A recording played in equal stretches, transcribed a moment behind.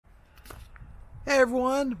Hey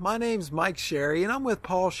everyone, my name's Mike Sherry and I'm with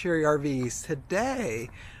Paul Sherry RVs. Today,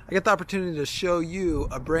 I got the opportunity to show you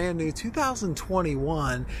a brand new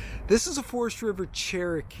 2021. This is a Forest River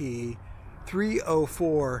Cherokee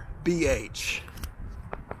 304 BH.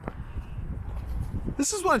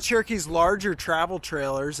 This is one of Cherokee's larger travel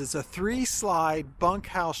trailers. It's a 3-slide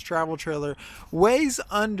bunkhouse travel trailer. Weighs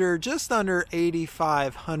just under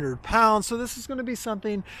 8,500 pounds. So this is going to be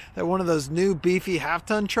something that one of those new beefy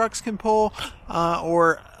half-ton trucks can pull.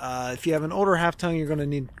 Or if you have an older half-ton, you're going to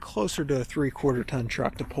need closer to a 3/4 ton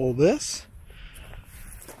truck to pull this.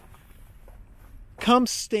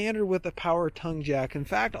 Comes standard with a power tongue jack. In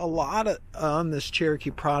fact, a lot on this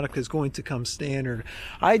Cherokee product is going to come standard.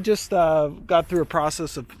 I just got through a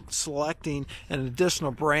process of selecting an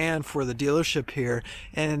additional brand for the dealership here,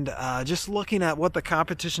 and just looking at what the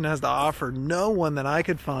competition has to offer, no one that I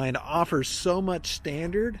could find offers so much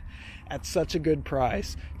standard at such a good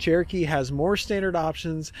price. Cherokee has more standard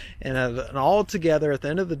options, and all together, at the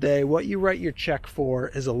end of the day, what you write your check for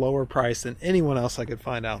is a lower price than anyone else I could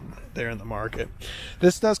find out there in the market.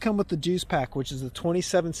 This does come with the juice pack, which is the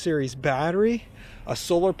 27 series battery, a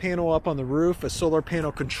solar panel up on the roof, a solar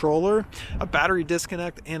panel controller, a battery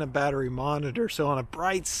disconnect, and a battery monitor. So on a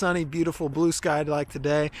bright, sunny, beautiful blue sky like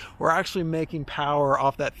today, we're actually making power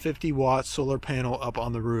off that 50-watt solar panel up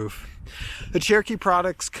on the roof. The Cherokee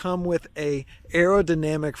products come with a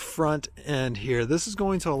aerodynamic front end here. This is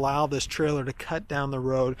going to allow this trailer to cut down the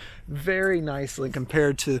road very nicely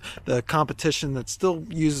compared to the competition that still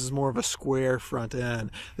uses more of a square front end.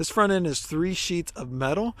 This front end is 3 sheets of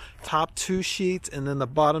metal, top 2 sheets, and then the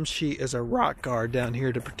bottom sheet is a rock guard down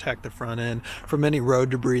here to protect the front end from any road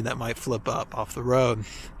debris that might flip up off the road.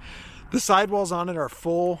 The sidewalls on it are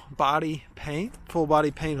full body paint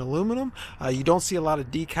aluminum. You don't see a lot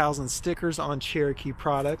of decals and stickers on Cherokee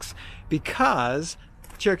products because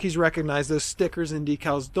Cherokees recognize those stickers and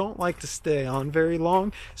decals don't like to stay on very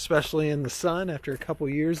long, especially in the sun. After a couple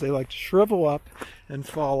years, they like to shrivel up and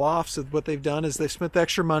fall off. So what they've done is they spent the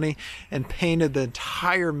extra money and painted the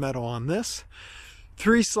entire metal on this.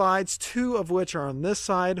 3 slides, 2 of which are on this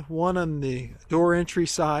side, 1 on the door entry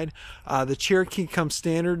side. The Cherokee comes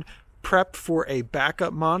standard prepped for a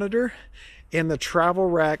backup monitor, and the travel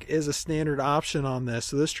rack is a standard option on this.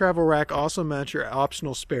 So this travel rack also mounts your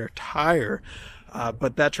optional spare tire,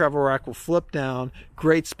 but that travel rack will flip down.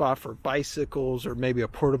 Great spot for bicycles or maybe a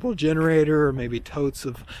portable generator or maybe totes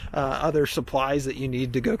of other supplies that you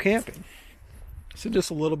need to go camping. So just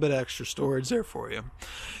a little bit of extra storage there for you.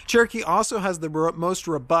 Cherokee also has the most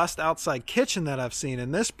robust outside kitchen that I've seen,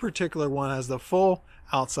 and this particular one has the full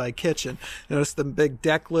outside kitchen. Notice the big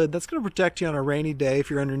deck lid. That's going to protect you on a rainy day if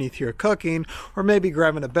you're underneath here cooking or maybe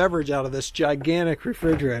grabbing a beverage out of this gigantic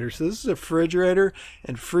refrigerator. So this is a refrigerator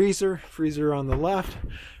and freezer on the left,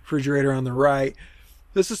 refrigerator on the right.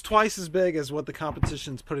 This is twice as big as what the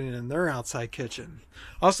competition's putting in their outside kitchen.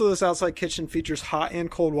 Also, this outside kitchen features hot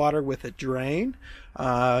and cold water with a drain.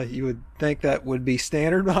 You would think that would be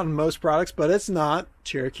standard on most products, but it's not.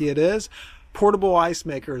 Cherokee it is. Portable ice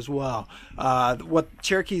maker as well. What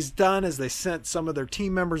Cherokee's done is they sent some of their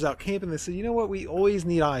team members out camping. They said, you know what, we always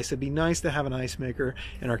need ice. It'd be nice to have an ice maker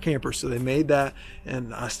in our camper. So they made that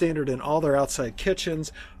and standard in all their outside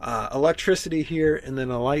kitchens. Electricity here, and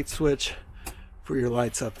then a light switch for your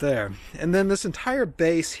lights up there. And then this entire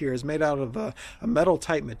base here is made out of a metal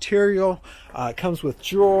type material. It comes with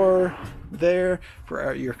drawer there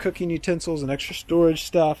for your cooking utensils and extra storage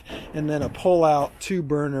stuff, and then a pull-out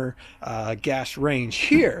 2-burner gas range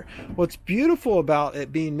here. What's beautiful about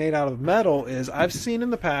it being made out of metal is I've seen in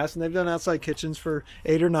the past, and they've done outside kitchens for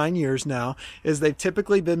 8 or 9 years now, is they've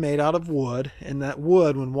typically been made out of wood, and that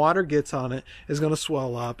wood, when water gets on it, is going to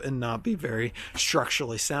swell up and not be very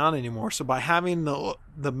structurally sound anymore. So by having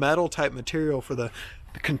the metal type material for the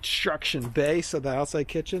construction base of the outside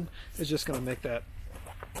kitchen is just going to make that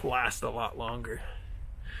last a lot longer.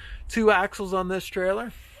 2 axles on this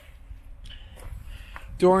trailer.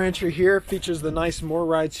 Door entry here features the nice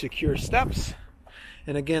MoreRide secure steps.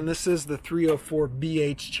 And again, this is the 304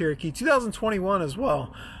 BH Cherokee 2021 as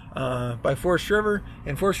well, by Forest River,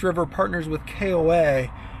 and Forest River partners with KOA,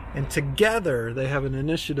 and together they have an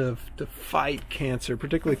initiative to fight cancer,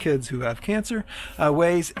 particularly kids who have cancer.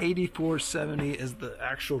 Weighs 8,470 is the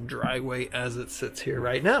actual dry weight as it sits here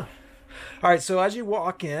right now. All right, so as you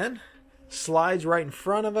walk in, slides right in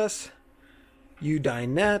front of us,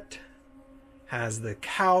 U-dinette, has the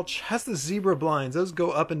couch, has the zebra blinds. Those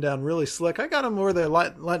go up and down really slick. I got them where they're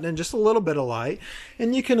letting in just a little bit of light,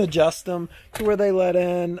 and you can adjust them to where they let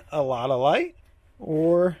in a lot of light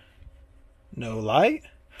or no light,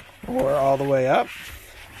 or all the way up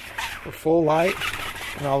for full light.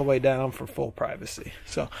 and all the way down for full privacy.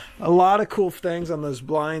 So a lot of cool things on those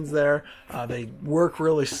blinds there. They work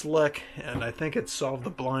really slick, and I think it solved the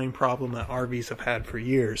blind problem that RVs have had for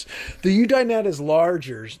years. The U-dinette is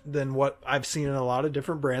larger than what I've seen in a lot of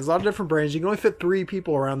different brands. A lot of different brands, you can only fit 3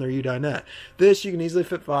 people around their U-dinette. This, you can easily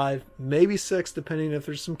fit 5, maybe 6, depending if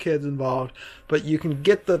there's some kids involved. But you can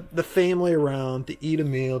get the family around to eat a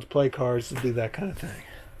meal, to play cards, to do that kind of thing.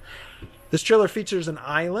 This trailer features an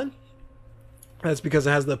island. That's because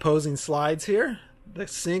it has the opposing slides here. The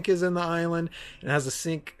sink is in the island, and it has a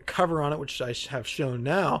sink cover on it, which I have shown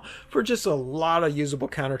now, for just a lot of usable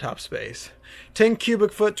countertop space. 10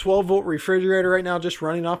 cubic foot, 12 volt refrigerator right now, just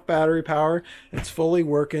running off battery power. It's fully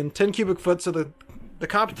working. 10 cubic foot, so the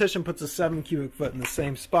competition puts a 7 cubic foot in the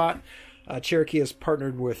same spot. Cherokee has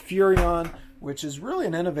partnered with Furrion, which is really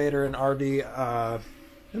an innovator in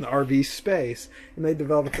in the RV space, and they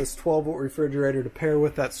developed this 12 volt refrigerator to pair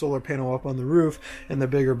with that solar panel up on the roof and the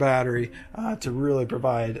bigger battery to really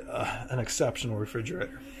provide an exceptional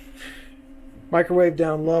refrigerator. Microwave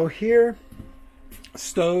down low here.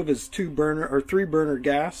 Stove is 3 burner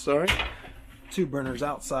gas, sorry. 2 burners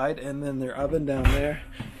outside, and then their oven down there.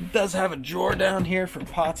 It does have a drawer down here for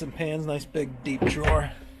pots and pans, nice big deep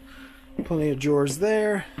drawer. Plenty of drawers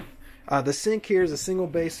there. The sink here is a single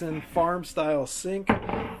basin farm style sink.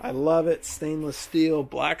 I love it. Stainless steel,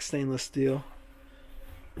 black stainless steel.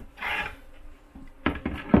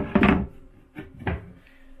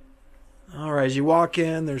 Alright, as you walk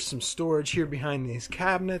in, there's some storage here behind these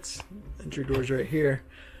cabinets. Entry doors right here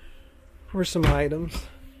for some items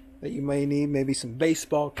that you may need, maybe some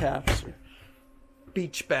baseball caps or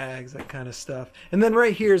beach bags, that kind of stuff. And then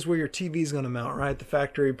right here is where your TV is going to mount, right? The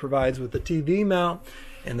factory provides with the TV mount,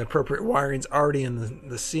 and the appropriate wiring's already in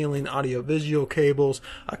the ceiling, audio visual cables,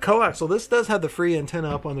 coaxial. This does have the free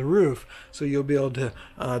antenna up on the roof, so you'll be able to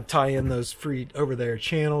tie in those free over there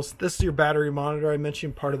channels. This is your battery monitor I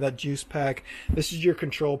mentioned, part of that juice pack. This is your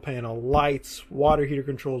control panel, lights, water heater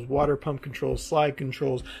controls, water pump controls, slide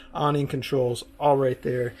controls, awning controls, all right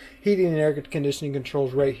there. Heating and air conditioning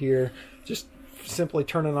controls right here. Just simply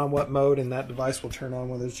turn it on what mode, and that device will turn on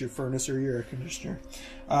whether it's your furnace or your air conditioner.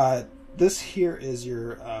 This here is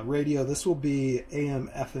your radio. This will be AM,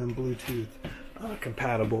 FM, Bluetooth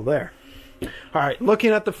compatible there. All right, looking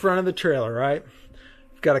at the front of the trailer, right?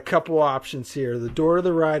 We've got a couple options here. The door to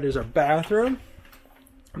the right is our bathroom.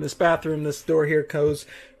 And this door here goes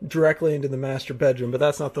directly into the master bedroom, but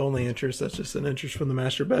that's not the only entrance. That's just an entrance from the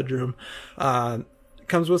master bedroom.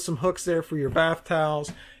 Comes with some hooks there for your bath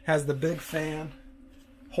towels. Has the big fan,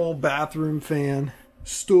 whole bathroom fan,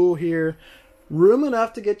 stool here. Room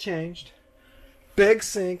enough to get changed. Big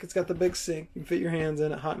sink. It's got the big sink. You can fit your hands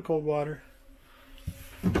in it, hot and cold water.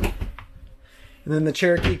 And then the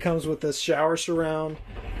Cherokee comes with this shower surround.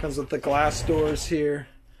 Comes with the glass doors here.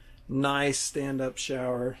 Nice stand-up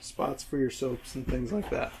shower. Spots for your soaps and things like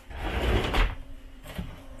that.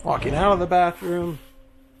 Walking out of the bathroom.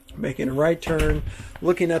 Making a right turn.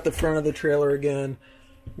 Looking at the front of the trailer again.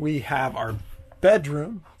 We have our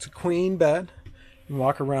bedroom. It's a queen bed. You can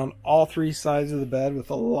walk around all 3 sides of the bed with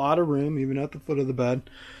a lot of room, even at the foot of the bed.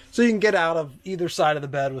 So you can get out of either side of the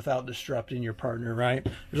bed without disrupting your partner, right?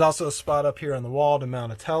 There's also a spot up here on the wall to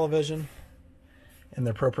mount a television and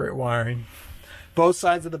the appropriate wiring. Both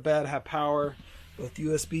sides of the bed have power, both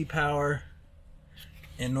USB power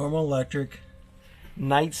and normal electric.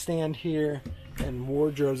 Nightstand here and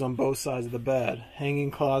wardrobes on both sides of the bed.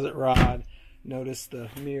 Hanging closet rod. Notice the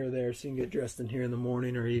mirror there, so you can get dressed in here in the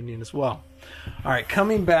morning or evening as well. All right,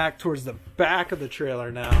 coming back towards the back of the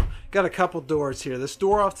trailer now. Got a couple doors here. This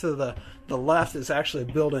door off to the left is actually a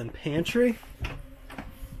built-in pantry.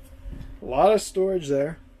 A lot of storage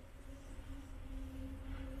there.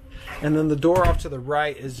 And then the door off to the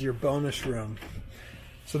right is your bonus room.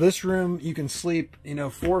 So this room, you can sleep,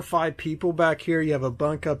 4 or 5 people back here. You have a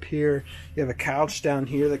bunk up here. You have a couch down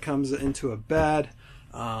here that comes into a bed.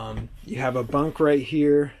 You have a bunk right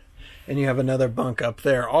here, and you have another bunk up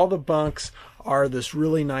there. All the bunks are this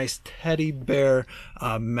really nice teddy bear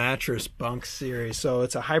mattress bunk series. So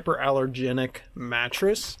it's a hyperallergenic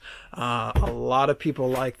mattress. A lot of people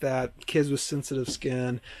like that. Kids with sensitive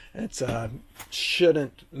skin. It's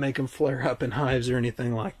shouldn't make them flare up in hives or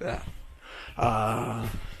anything like that.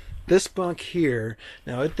 This bunk here,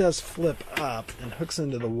 now it does flip up and hooks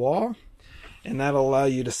into the wall. And that'll allow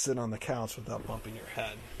you to sit on the couch without bumping your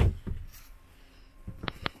head.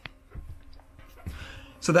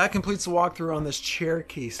 So that completes the walkthrough on this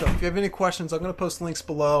Cherokee. So if you have any questions, I'm going to post links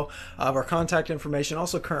below of our contact information,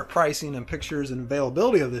 also current pricing and pictures and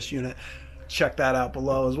availability of this unit. check that out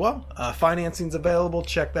below as well. Financing's available.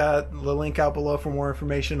 Check the link out below for more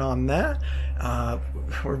information on that.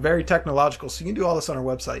 We're very technological, so you can do all this on our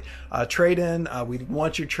website. Trade in. We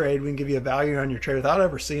want your trade. We can give you a value on your trade without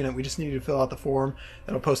ever seeing it. We just need you to fill out the form.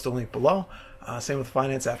 That'll post a link below. Same with the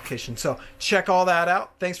finance application. So check all that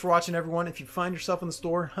out. Thanks for watching, everyone. If you find yourself in the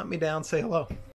store, hunt me down, say hello.